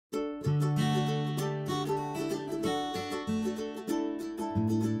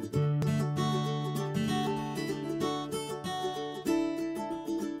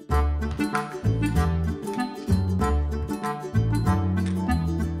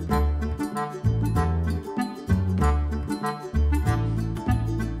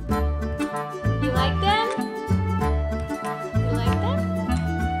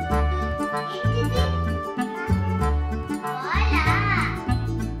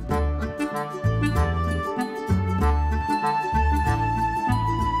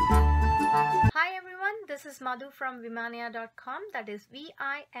is Madhu from Vimania.com. That is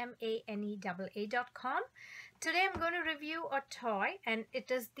VIMANEAA.com. Today I'm going to review a toy, and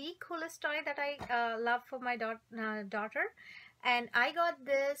it is the coolest toy that I love for my daughter. And I got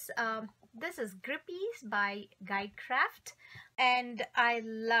this. This is Grippies by GuideCraft, and I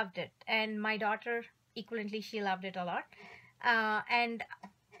loved it. And my daughter, equivalently, she loved it a lot. And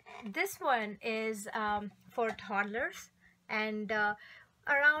this one is for toddlers, and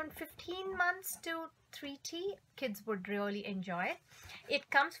around 15 months to 3T kids would really enjoy it. It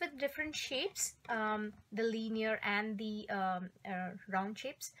comes with different shapes, the linear and the round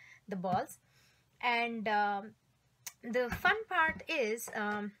shapes, the balls. And the fun part is,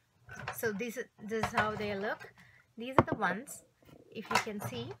 so this is how they look. These are the ones, if you can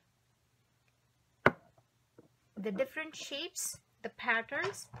see, the different shapes, the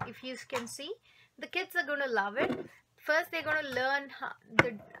patterns. If you can see, the kids are going to love it. First, they're going to learn how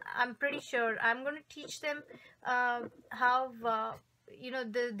I'm pretty sure I'm going to teach them how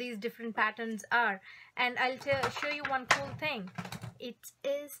these different patterns are. And I'll show you one cool thing. It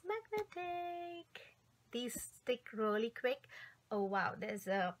is magnetic. These stick really quick. Oh wow, there's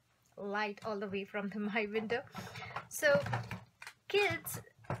a light all the way from my window. So kids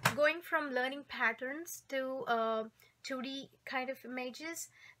going from learning patterns to 2D kind of images,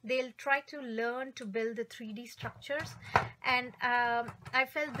 they'll try to learn to build the 3D structures. And I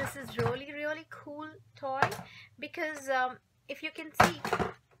felt this is really cool toy, because if you can see,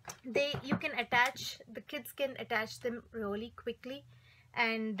 you can attach, the kids can attach them really quickly.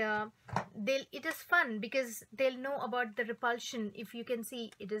 And it is fun because they'll know about the repulsion. If you can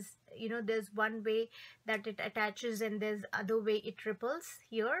see, it is, there's one way that it attaches and there's other way it repels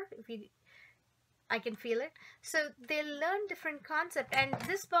here. I can feel it. So they'll learn different concept. And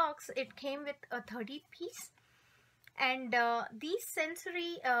this box, it came with a 30 piece. And these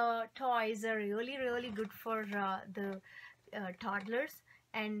sensory toys are really good for the toddlers.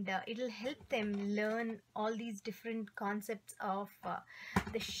 And it'll help them learn all these different concepts of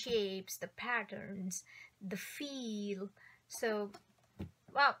the shapes, the patterns, the feel. So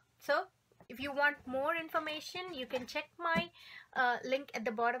wow. So if you want more information, you can check my link at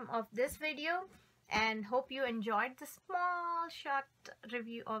the bottom of this video. And hope you enjoyed the small short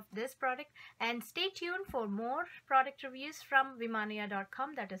review of this product. And stay tuned for more product reviews from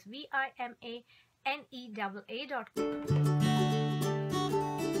Vimania.com. That is VIMANEAA.com.